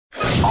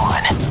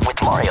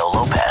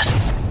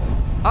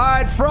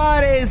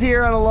Fridays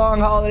here on a long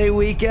holiday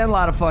weekend. A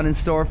lot of fun in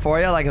store for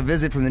you, like a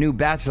visit from the new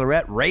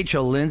Bachelorette,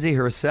 Rachel Linsday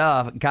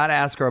herself. Got to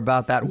ask her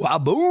about that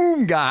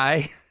wow-boom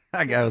guy.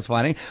 That guy was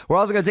funny. We're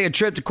also going to take a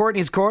trip to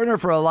Courtney's Corner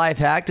for a life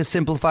hack to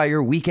simplify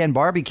your weekend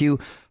barbecue.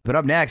 But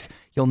up next,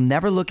 you'll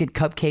never look at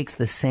cupcakes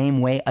the same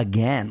way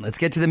again. Let's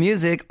get to the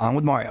music. On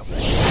with Mario.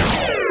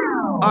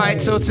 All right,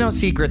 so it's no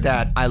secret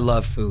that I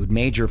love food.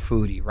 Major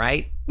foodie,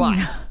 right? But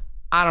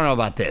I don't know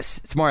about this.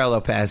 It's Mario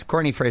Lopez.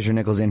 Courtney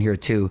Fraser-Nichols in here,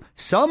 too.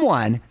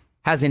 Someone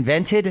has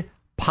invented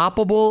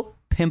poppable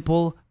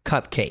pimple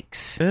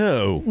cupcakes.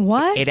 Oh.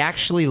 What? It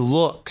actually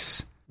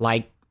looks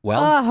like,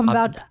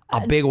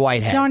 a big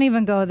white head. Don't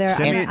even go there.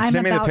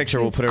 Send me the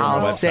picture. We'll put it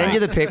on the website. I'll send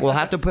you the pic. We'll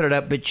have to put it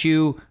up. But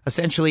you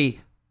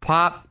essentially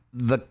pop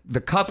the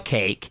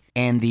cupcake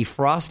and the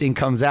frosting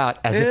comes out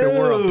as if it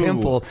were a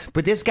pimple.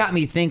 But this got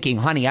me thinking,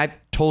 honey, I've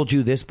told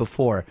you this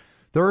before.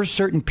 There are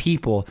certain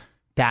people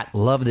that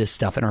love this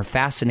stuff and are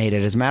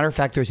fascinated. As a matter of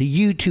fact, there's a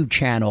YouTube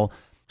channel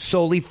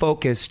solely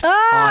focused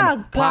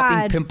on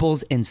popping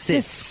pimples and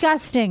cysts.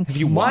 Disgusting.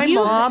 My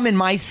mom and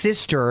my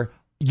sister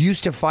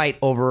used to fight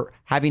over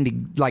having to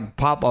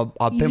pop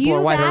a pimple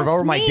or white hair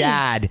over my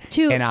dad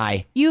and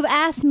I. You've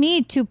asked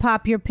me to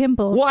pop your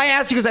pimples. Well, I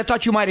asked you because I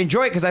thought you might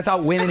enjoy it because I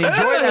thought women enjoy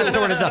that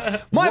sort of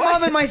stuff. My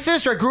mom and my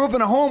sister, I grew up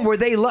in a home where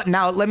they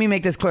now let me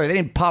make this clear. They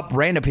didn't pop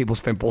random people's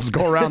pimples,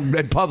 go around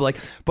in public,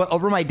 but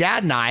over my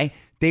dad and I,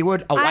 they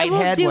would a white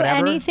head, whatever.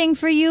 I will do anything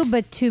for you,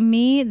 but to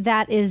me,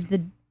 that is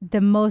the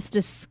most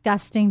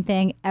disgusting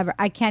thing ever.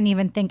 I can't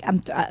even think.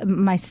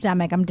 My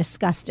stomach. I'm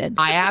disgusted.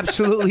 I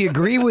absolutely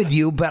agree with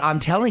you, but I'm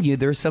telling you,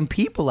 there's some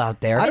people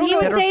out there. And you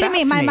would say to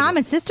me, my mom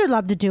and sister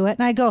love to do it,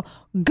 and I go,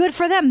 good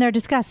for them. They're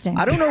disgusting.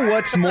 I don't know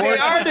what's more. They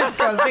are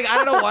disgusting. I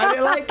don't know why they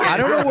like it. I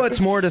don't know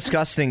what's more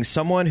disgusting: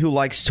 someone who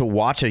likes to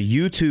watch a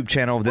YouTube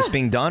channel of this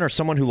being done, or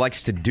someone who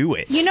likes to do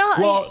it. You know,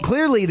 well,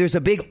 clearly there's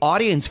a big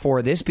audience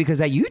for this because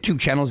that YouTube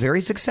channel is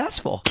very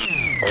successful.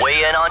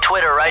 Weigh in on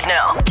Twitter right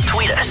now.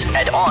 Tweet us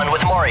at On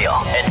With Mario.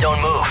 And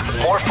don't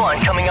move. More fun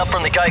coming up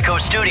from the Geico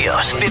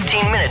Studios.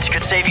 15 minutes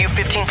could save you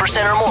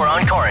 15% or more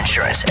on car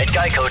insurance at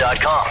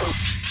geico.com.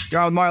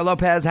 You're on with Mario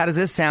Lopez. How does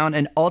this sound?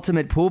 An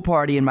ultimate pool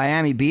party in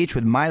Miami Beach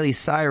with Miley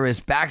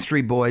Cyrus,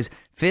 Backstreet Boys,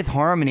 Fifth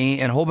Harmony,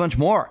 and a whole bunch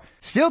more.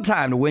 Still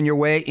time to win your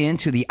way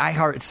into the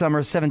iHeart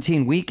Summer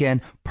 17 weekend.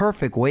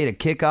 Perfect way to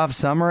kick off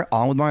summer.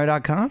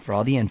 OnWithMario.com for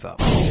all the info.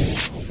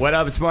 What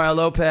up? It's Mario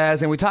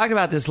Lopez, and we talked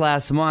about this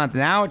last month.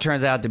 Now it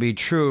turns out to be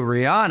true.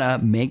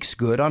 Rihanna makes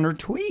good on her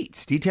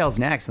tweets. Details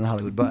next on the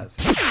Hollywood Buzz.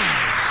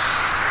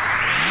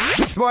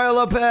 It's Mario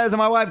Lopez and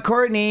my wife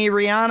Courtney.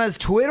 Rihanna's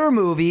Twitter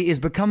movie is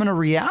becoming a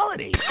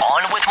reality.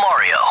 On with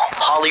Mario,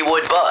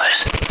 Hollywood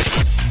Buzz.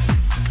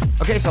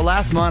 Okay, so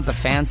last month, a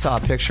fan saw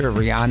a picture of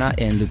Rihanna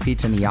and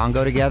Lupita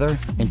Nyong'o together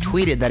and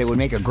tweeted that it would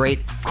make a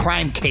great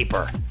crime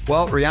caper.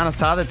 Well, Rihanna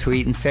saw the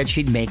tweet and said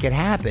she'd make it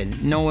happen.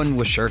 No one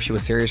was sure if she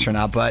was serious or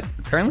not, but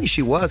apparently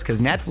she was because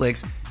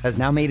Netflix has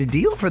now made a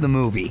deal for the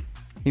movie.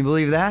 Can you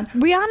believe that?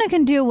 Rihanna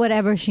can do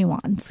whatever she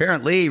wants.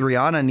 Apparently,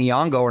 Rihanna and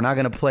Nyong'o are now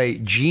going to play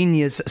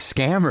genius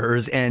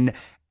scammers, and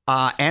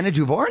Anna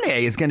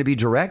DuVernay is going to be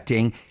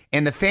directing,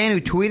 and the fan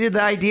who tweeted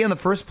the idea in the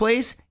first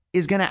place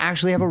is going to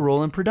actually have a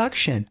role in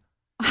production.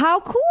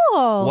 How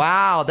cool.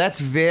 Wow, that's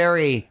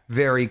very,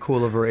 very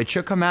cool of her. It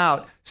should come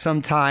out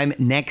sometime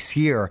next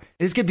year.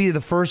 This could be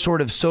the first sort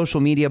of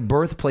social media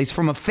birthplace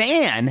from a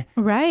fan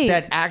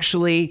that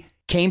actually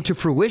came to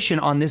fruition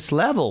on this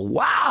level.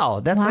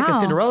 Wow, that's like a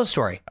Cinderella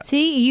story.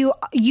 See,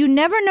 you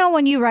never know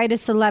when you write a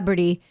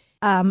celebrity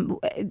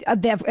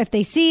if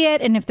they see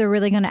it and if they're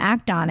really going to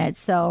act on it.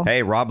 So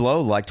hey, Rob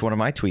Lowe liked one of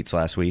my tweets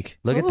last week.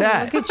 Look at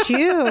that. Look at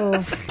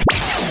you.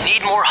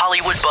 Need more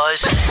Hollywood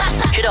buzz?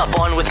 Hit up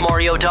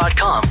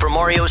onwithmario.com for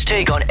Mario's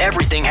take on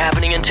everything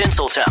happening in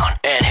Tinseltown.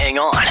 And hang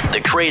on, the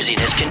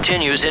craziness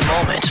continues in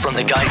moments from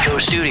the Geico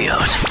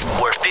Studios,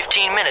 where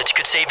 15 minutes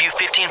could save you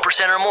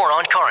 15% or more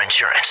on car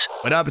insurance.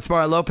 What up? It's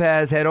Mario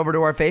Lopez. Head over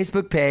to our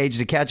Facebook page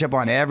to catch up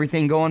on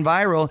everything going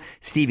viral.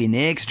 Stevie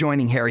Nicks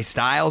joining Harry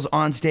Styles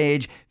on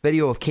stage.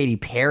 Video of Katy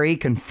Perry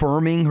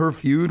confirming her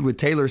feud with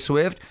Taylor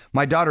Swift.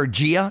 My daughter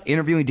Gia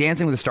interviewing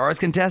Dancing with the Stars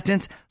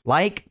contestants.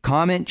 Like,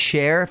 comment,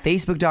 share,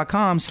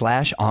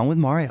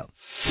 facebook.com/onwithmario.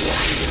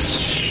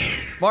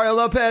 Mario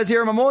Lopez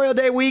here, Memorial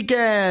Day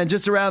weekend,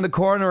 just around the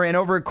corner. And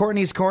over at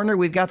Courtney's Corner,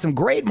 we've got some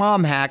great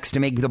mom hacks to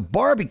make the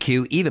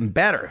barbecue even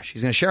better.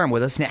 She's going to share them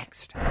with us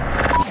next.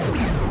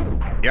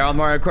 You're on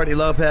Mario Courtney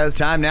Lopez.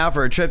 Time now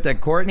for a trip to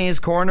Courtney's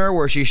Corner,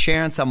 where she's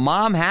sharing some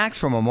mom hacks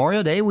for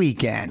Memorial Day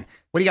weekend.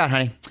 What do you got,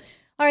 honey?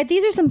 All right,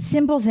 these are some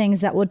simple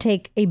things that will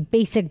take a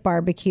basic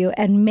barbecue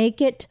and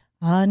make it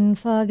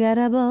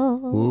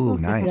unforgettable. Ooh,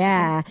 nice.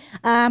 Yeah.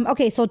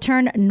 Okay, so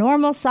turn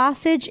normal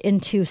sausage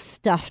into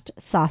stuffed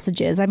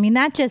sausages. I mean,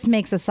 that just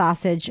makes a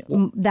sausage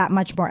that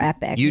much more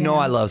epic. You know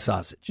I love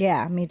sausage.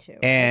 Yeah, me too.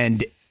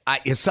 And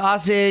a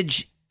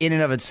sausage in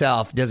and of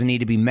itself doesn't need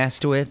to be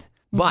messed with,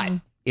 but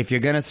if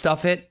you're going to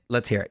stuff it,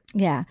 Let's hear it.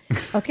 Yeah.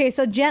 Okay,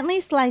 so gently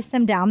slice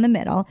them down the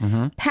middle.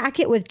 Pack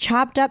it with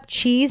chopped up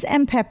cheese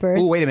and peppers.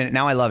 Oh, wait a minute.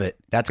 Now I love it.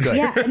 That's good.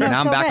 Yeah, no,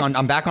 now so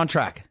I'm back on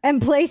track.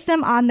 And place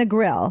them on the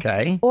grill.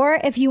 Okay. Or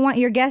if you want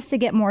your guests to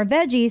get more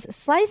veggies,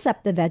 slice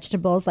up the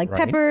vegetables like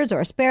peppers or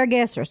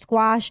asparagus or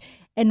squash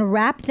and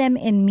wrap them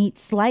in meat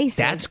slices.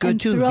 That's good,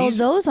 and too. Throw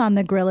those on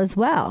the grill as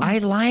well. I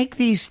like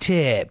these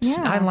tips.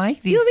 Yeah. I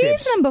like these You've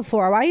tips. eaten them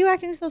before. Why are you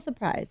acting so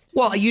surprised?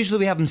 Well, usually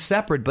we have them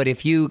separate, but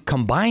if you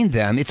combine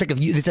them, it's like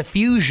it's a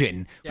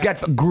fusion. We've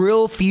got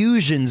grill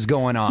fusions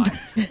going on.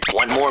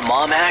 Want more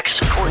mom hacks?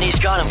 Courtney's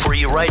got them for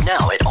you right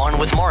now at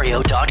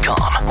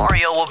OnWithMario.com.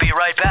 Mario will be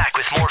right back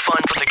with more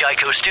fun from the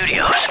Geico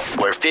Studios,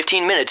 where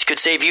 15 minutes could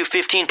save you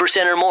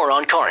 15% or more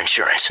on car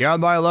insurance. You're on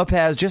Mario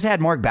Lopez. Just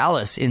had Mark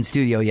Ballas in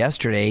studio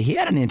yesterday. He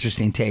had an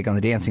interesting take on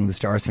the Dancing with the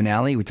Stars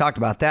finale. We talked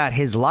about that,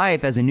 his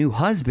life as a new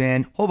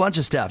husband, whole bunch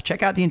of stuff.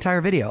 Check out the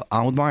entire video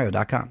on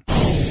OnWithMario.com.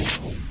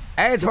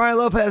 Hey, it's Mario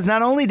Lopez.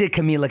 Not only did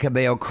Camila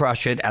Cabello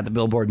crush it at the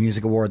Billboard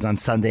Music Awards on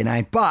Sunday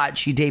night, but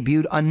she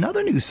debuted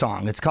another new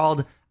song. It's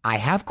called I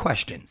Have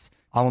Questions.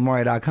 On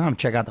OnWithMario.com.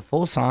 Check out the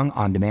full song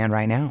on demand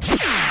right now.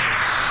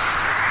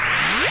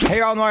 Hey,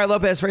 y'all, Mario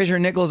Lopez, Fraser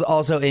Nichols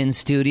also in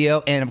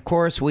studio. And of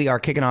course, we are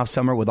kicking off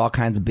summer with all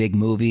kinds of big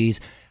movies.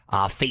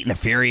 Fate and the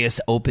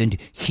Furious opened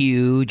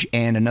huge,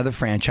 and another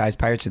franchise,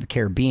 Pirates of the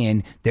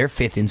Caribbean, their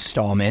 5th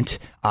installment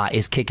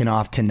is kicking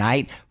off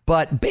tonight.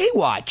 But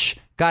Baywatch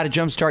got a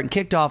jump start and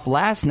kicked off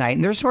last night,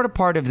 and they're sort of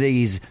part of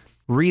these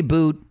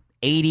reboot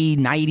 80s,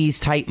 90s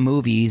type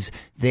movies.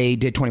 They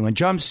did 21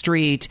 Jump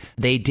Street.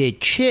 They did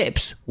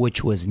Chips,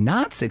 which was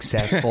not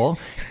successful.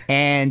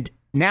 And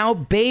now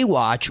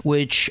Baywatch,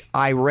 which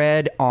I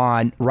read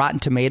on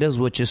Rotten Tomatoes,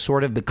 which has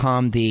sort of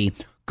become the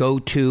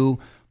go-to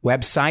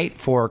website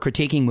for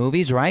critiquing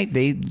movies, right?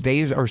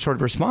 They are sort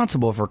of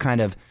responsible for kind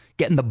of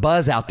getting the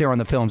buzz out there on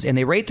the films, and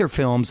they rate their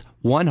films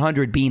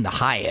 100 being the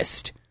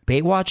highest.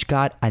 Baywatch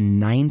got a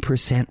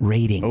 9%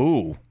 rating.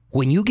 Ooh.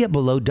 When you get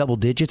below double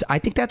digits, I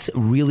think that's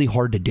really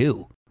hard to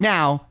do.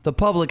 Now, the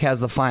public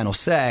has the final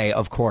say,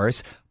 of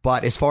course,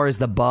 but as far as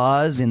the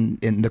buzz and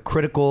the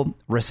critical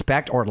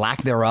respect or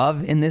lack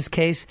thereof in this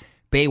case,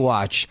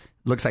 Baywatch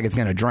looks like it's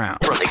going to drown.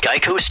 From the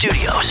Geico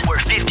Studios, where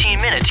 15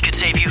 minutes could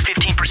save you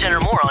 15% or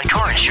more on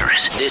car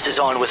insurance. This is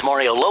On with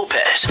Mario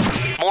Lopez.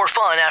 More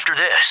fun after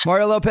this.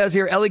 Mario Lopez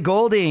here. Ellie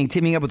Goulding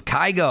teaming up with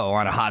Kygo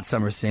on a hot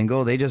summer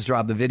single. They just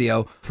dropped the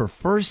video for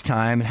first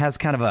time. It has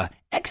kind of a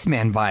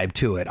X-Men vibe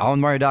to it.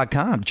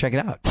 OnWithMario.com. Check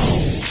it out.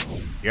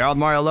 You're on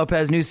Mario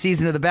Lopez. New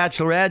season of The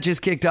Bachelorette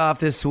just kicked off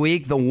this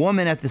week. The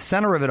woman at the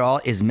center of it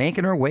all is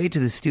making her way to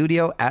the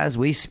studio as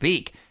we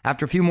speak.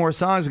 After a few more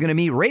songs, we're going to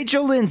meet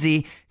Rachel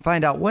Linsday,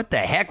 find out what the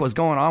heck was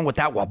going on with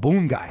that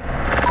Waboom guy.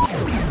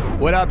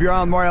 What up? You're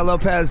on Mario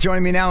Lopez.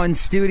 Joining me now in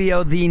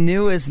studio, the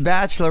newest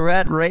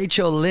Bachelorette,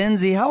 Rachel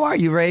Linsday. How are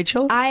you,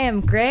 Rachel? I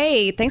am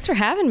great. Thanks for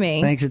having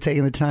me. Thanks for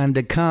taking the time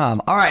to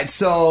come. All right,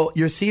 so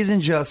your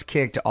season just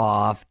kicked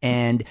off,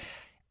 and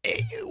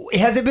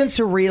has it been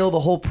surreal, the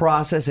whole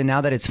process, and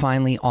now that it's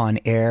finally on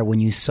air, when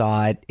you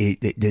saw it,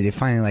 did it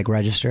finally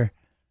register?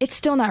 It's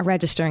still not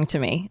registering to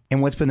me.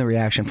 And what's been the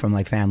reaction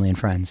from family and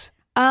friends?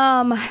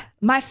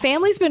 My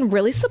family's been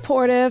really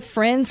supportive.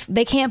 Friends,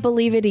 they can't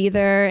believe it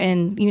either.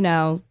 And,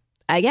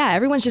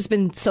 everyone's just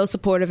been so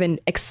supportive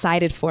and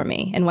excited for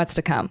me and what's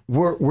to come.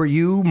 Were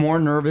you more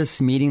nervous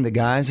meeting the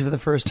guys for the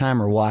first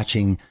time or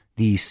watching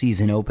the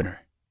season opener?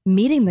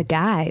 Meeting the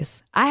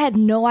guys. I had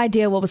no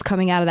idea what was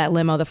coming out of that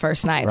limo the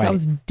first night. Right. So I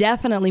was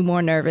definitely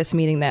more nervous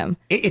meeting them.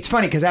 It's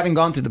funny because having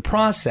gone through the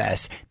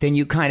process, then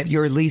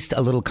you're at least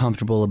a little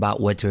comfortable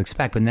about what to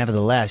expect. But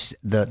nevertheless,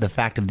 the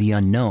fact of the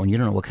unknown, you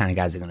don't know what kind of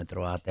guys they're going to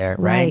throw out there,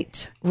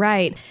 right?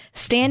 Right.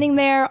 Standing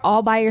there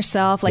all by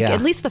yourself.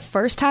 At least the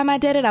first time I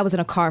did it, I was in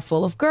a car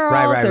full of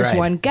girls. There's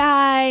one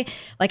guy.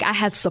 I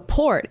had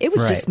support. It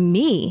was just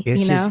me,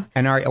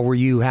 And were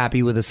you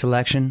happy with the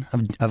selection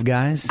of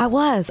guys? I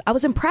was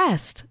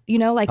impressed.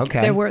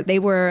 Okay. They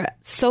were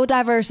so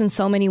diverse in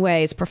so many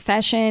ways,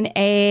 profession,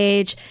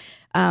 age,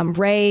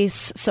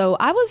 race. So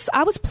I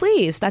was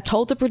pleased. I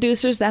told the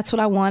producers that's what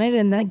I wanted,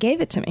 and they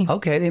gave it to me.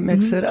 Okay, they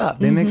mix it up.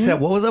 Mix it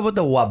up. What was up with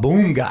the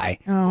Waboom guy?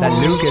 Oh. That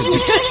Lucas.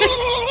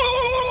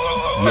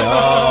 Yo.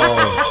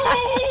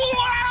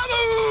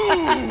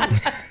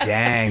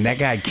 Dang, that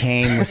guy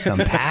came with some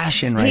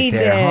passion there. He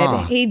did.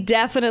 Huh? He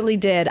definitely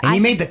did. And he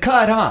made the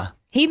cut, huh?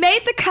 He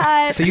made the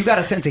cut. So you got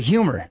a sense of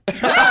humor.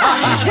 From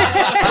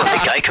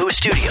the Geico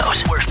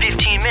Studios, where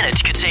 15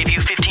 minutes could save you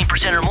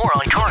 15% or more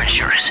on car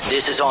insurance.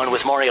 This is On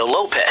with Mario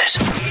Lopez.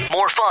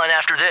 More fun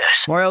after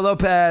this. Mario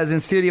Lopez in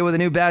studio with a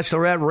new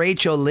Bachelorette,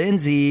 Rachel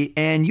Linsday.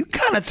 And you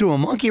kind of threw a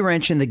monkey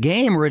wrench in the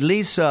game, or at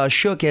least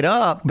shook it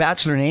up.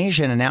 Bachelor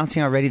Nation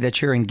announcing already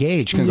that you're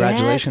engaged.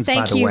 Congratulations, yes,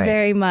 by the way. Thank you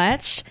very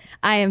much.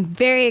 I am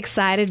very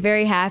excited,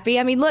 very happy.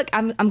 I mean, look,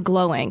 I'm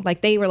glowing.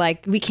 They were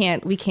like, we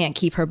can't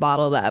keep her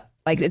bottled up.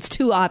 It's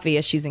too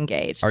obvious she's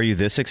engaged. Are you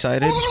this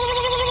excited?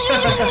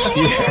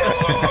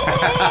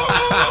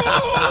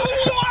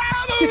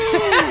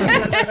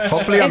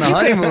 Hopefully on the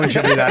honeymoon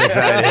she'll be that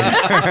excited.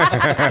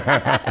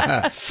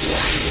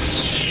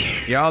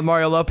 You're on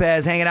Mario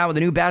Lopez hanging out with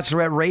the new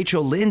Bachelorette,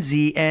 Rachel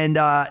Lindsay. And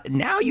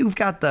now you've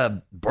got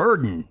the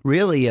burden,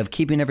 really, of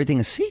keeping everything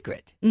a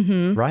secret.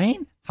 Mm-hmm. Right?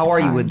 How are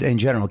you in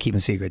general keeping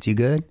secrets? You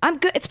good? I'm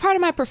good. It's part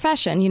of my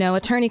profession,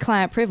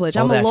 attorney-client privilege.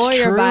 I'm a that's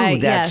lawyer true. by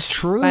That's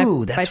true.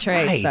 by That's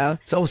trade. right.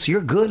 So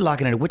you're good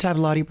locking it. What type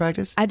of law do you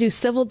practice? I do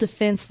civil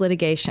defense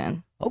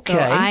litigation. Okay. So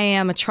I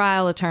am a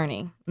trial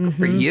attorney. Good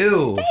for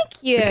you. Thank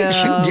you. Look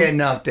at you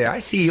getting up there. I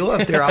see you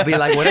up there. I'll be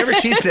like, whatever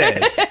she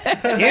says,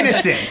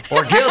 innocent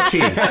or guilty,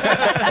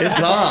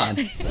 it's on.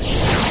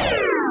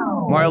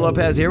 Mario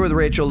Lopez here with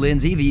Rachel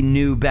Lindsay, the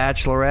new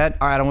Bachelorette.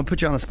 All right, I'm going to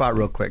put you on the spot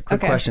real quick.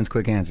 Quick questions,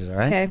 quick answers, all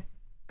right? Okay.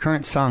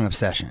 Current song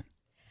obsession.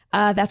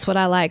 That's what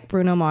I like,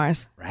 Bruno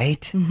Mars. Right?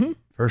 Mm-hmm.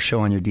 First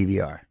show on your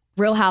DVR.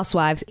 Real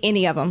Housewives,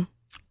 any of them.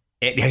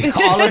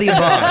 All of the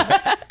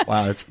above.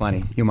 Wow, that's funny.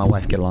 You and my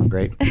wife get along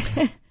great.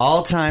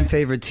 All-time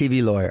favorite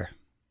TV lawyer?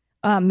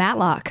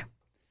 Matlock.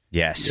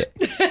 Yes.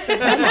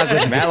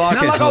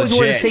 Matlock always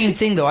wore the same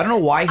thing, though. I don't know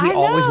why he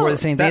always wore the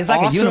same thing. It's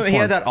like a uniform. He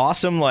had that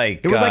awesome,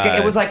 It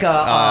was like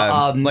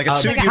a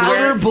suit like you'd powder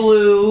wear.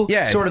 blue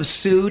sort of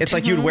suit. It's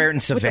like you'd wear it in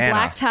Savannah.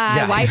 With the black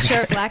tie, white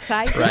shirt, black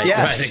tie. Right,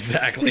 yes. right,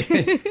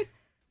 exactly.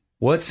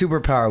 What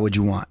superpower would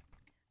you want?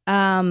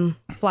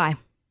 Fly.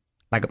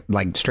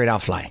 Like straight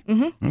out fly.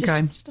 Mm-hmm.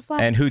 Okay. Just a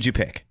fly. And who'd you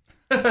pick?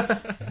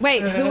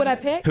 Wait, who would I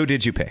pick? Who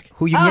did you pick?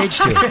 Who you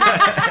engaged to?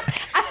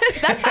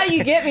 That's how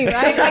you get me,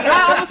 right? Like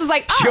I almost was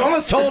like, She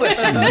almost told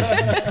us.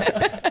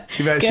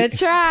 Good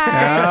try.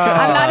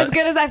 I'm not as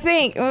good as I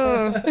think.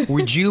 Ooh.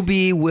 Would you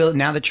be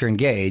now that you're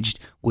engaged,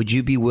 would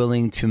you be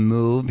willing to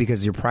move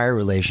because your prior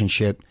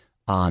relationship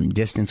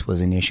distance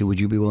was an issue? Would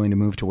you be willing to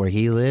move to where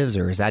he lives,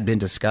 or has that been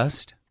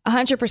discussed?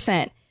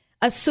 100%.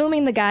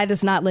 Assuming the guy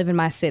does not live in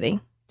my city,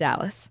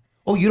 Dallas.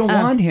 Oh, you don't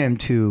want him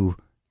to.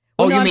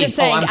 Well, Oh, no, you I'm mean? just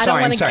saying, I'm I don't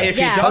sorry. wanna I'm sorry. get- If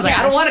he yeah, does,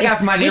 I don't want a guy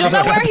from my We neighborhood.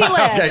 don't know where he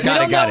lives. Okay, We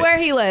don't know got it. where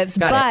he lives.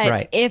 Got it, But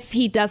right. if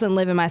he doesn't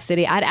live in my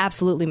city, I'd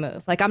absolutely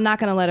move. Like, I'm not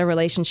going to let a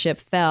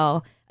relationship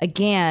fail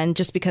again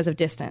just because of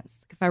distance.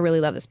 If I really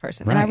love this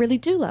person. And I Right. really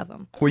do love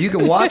him. Well, you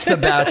can watch The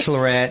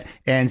Bachelorette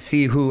and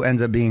see who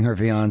ends up being her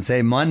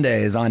fiance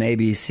Mondays on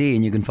ABC,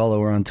 and you can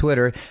follow her on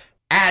Twitter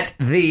at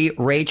the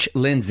Rach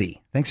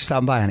Lindsay. Thanks for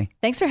stopping by, honey.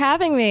 Thanks for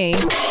having me.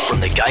 From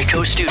the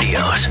Geico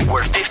Studios,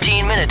 where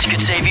 15 minutes could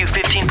save you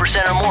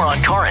 15% or more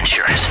on car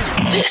insurance.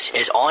 This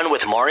is On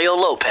with Mario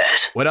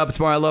Lopez. What up? It's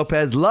Mario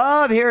Lopez.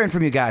 Love hearing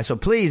from you guys. So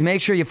please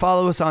make sure you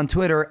follow us on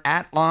Twitter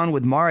at On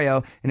with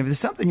Mario. And if there's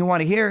something you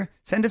want to hear,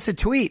 send us a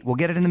tweet. We'll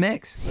get it in the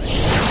mix.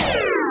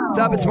 What's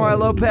up? It's Mario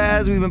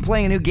Lopez. We've been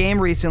playing a new game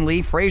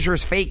recently,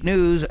 Frasier's Fake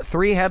News.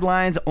 3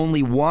 headlines,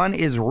 only one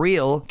is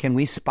real. Can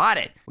we spot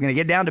it? We're going to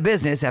get down to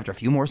business after a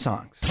few more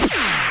songs.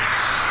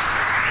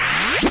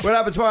 What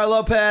up? It's Mario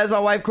Lopez. My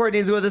wife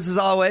Courtney's with us as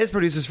always.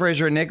 Producers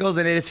Fraser and Nichols.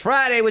 And it's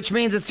Friday, which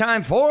means it's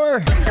time for...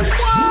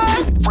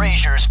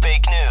 Frasier's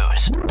Fake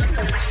News.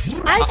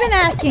 I've been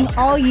asking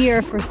all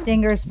year for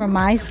stingers for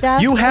my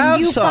stuff. You have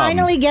and you some.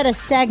 finally get a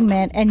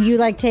segment and you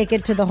take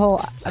it to the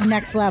whole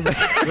next level.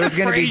 There's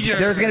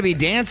gonna be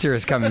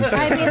dancers coming soon.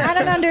 I mean, I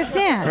don't We're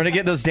understand. going to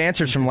get those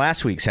dancers from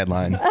last week's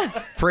headline.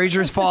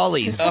 Frasier's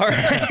Follies. All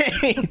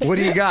right. What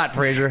do you got,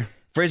 Frasier?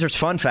 Fraser's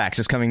Fun Facts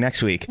is coming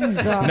next week.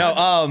 No,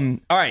 all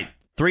right.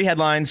 3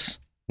 headlines.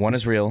 1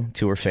 is real,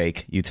 2 are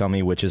fake. You tell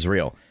me which is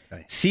real.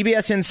 Okay.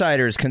 CBS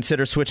insiders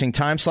consider switching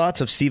time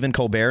slots of Stephen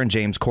Colbert and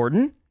James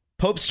Corden.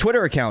 Pope's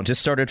Twitter account just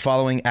started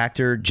following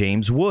actor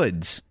James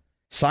Woods.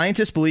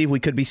 Scientists believe we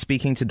could be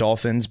speaking to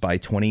dolphins by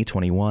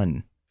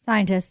 2021.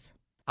 Scientists.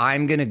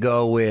 I'm going to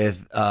go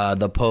with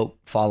the Pope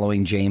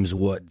following James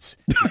Woods.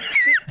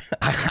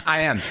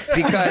 I am.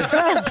 Because,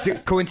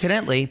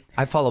 coincidentally,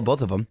 I follow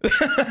both of them.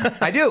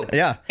 I do.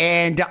 Yeah.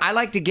 And I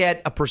like to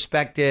get a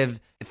perspective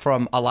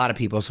from a lot of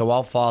people. So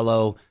I'll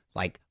follow,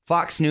 like,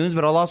 Fox News,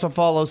 but I'll also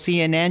follow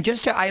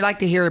CNN. I like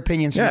to hear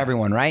opinions from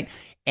everyone, right?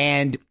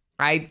 And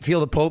I feel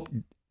the Pope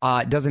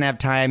doesn't have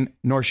time,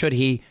 nor should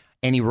he.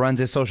 And he runs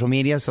his social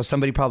media, so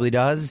somebody probably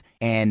does.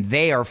 And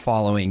they are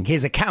following,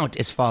 his account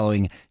is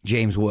following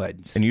James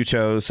Woods. And you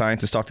chose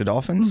Scientists Talk to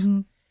Dolphins? Mm-hmm.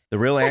 The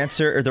real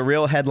answer, or the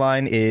real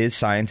headline is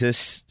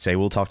Scientists Say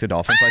We'll Talk to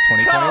Dolphins by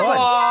 2021. Come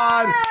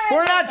on!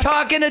 We're not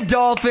talking to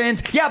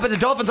dolphins. Yeah, but the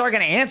dolphins aren't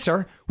going to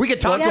answer. We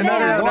could talk to them all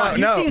we want.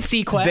 You've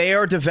seen Sequest. They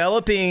are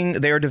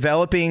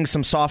developing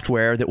some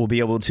software that will be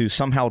able to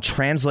somehow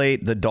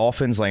translate the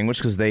dolphins' language,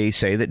 because they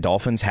say that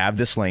dolphins have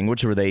this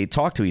language where they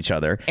talk to each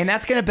other. And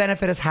that's going to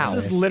benefit us how?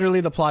 This is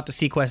literally the plot to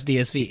Sequest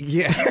DSV.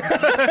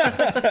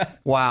 Yeah.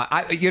 Wow.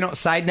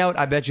 Side note,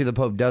 I bet you the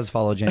Pope does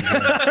follow James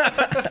Woods.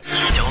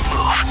 Don't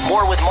move.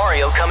 More with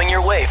Mario coming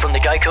your way from the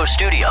Geico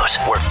Studios,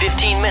 where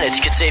 15 minutes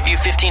could save you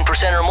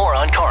 15% or more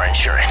on car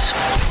insurance.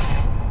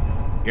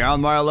 You're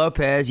on Mario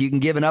Lopez. You can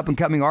give an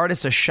up-and-coming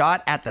artist a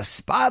shot at the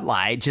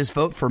spotlight. Just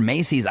vote for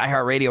Macy's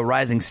iHeartRadio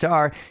Rising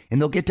Star,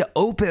 and they'll get to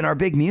open our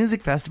big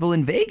music festival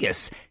in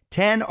Vegas.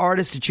 10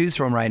 artists to choose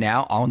from right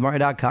now.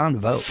 OnWithMario.com to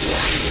vote.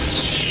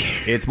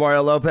 It's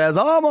Mario Lopez.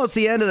 Almost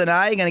the end of the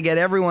night. Going to get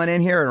everyone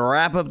in here and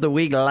wrap up the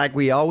week like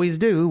we always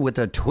do with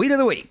the Tweet of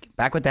the Week.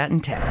 Back with that in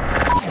 10.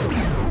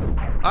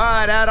 All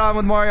right, add on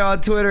with Mario on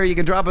Twitter. You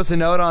can drop us a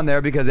note on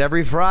there because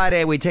every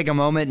Friday we take a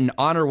moment and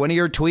honor one of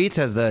your tweets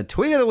as the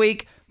tweet of the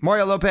week.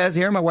 Mario Lopez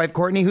here, my wife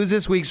Courtney. Who's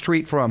this week's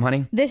tweet from,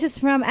 honey? This is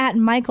from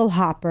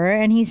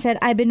 @MichaelHopper, and he said,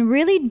 I've been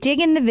really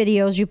digging the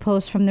videos you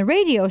post from the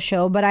radio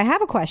show, but I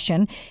have a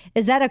question.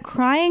 Is that a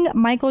crying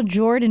Michael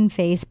Jordan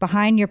face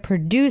behind your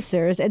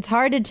producers? It's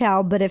hard to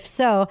tell, but if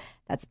so,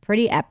 that's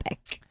pretty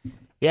epic.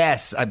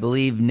 Yes, I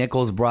believe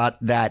Nichols brought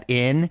that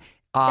in.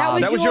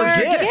 That was your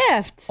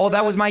gift. Oh,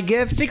 that was my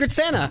gift? Secret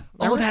Santa.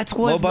 Oh, that's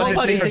was Low budget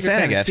my Secret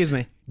Santa gift. Excuse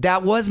me.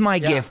 That was my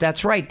gift.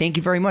 That's right. Thank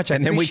you very much. I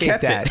And then we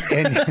appreciate kept that.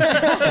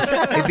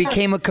 And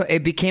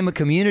it became a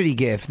community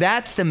gift.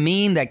 That's the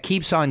meme that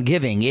keeps on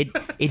giving. It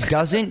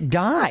doesn't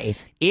die.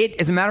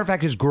 It, as a matter of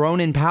fact, has grown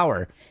in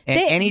power. And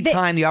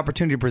anytime the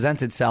opportunity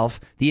presents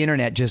itself, the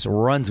internet just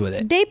runs with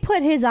it. They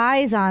put his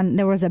eyes on.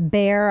 There was a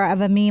bear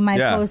of a meme I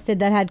posted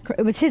that had.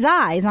 It was his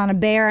eyes on a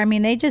bear. I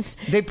mean, they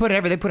put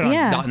it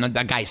on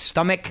a guy's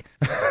stomach.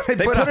 They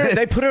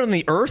put it on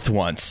the earth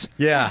once.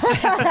 Yeah.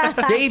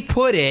 They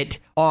put it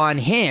on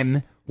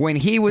him when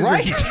he was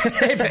right.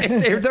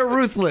 They're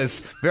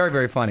ruthless. Very,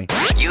 very funny.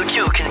 You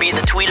too can be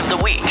the tweet of the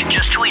week.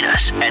 Just tweet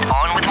us at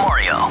On With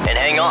Mario. And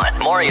hang on,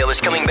 Mario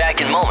is coming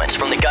back in moments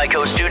from the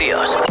Geico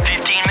Studios.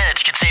 15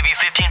 minutes could save you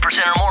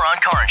 15% or more on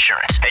car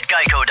insurance at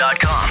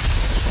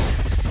geico.com.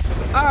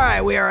 All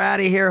right, we are out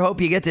of here. Hope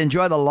you get to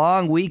enjoy the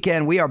long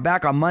weekend. We are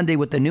back on Monday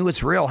with the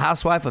newest Real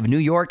Housewife of New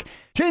York,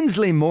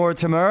 Tinsley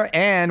Mortimer,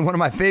 and one of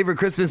my favorite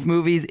Christmas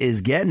movies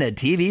is getting a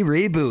TV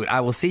reboot. I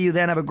will see you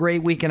then. Have a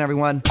great weekend,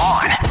 everyone.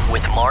 On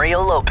with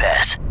Mario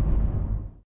Lopez.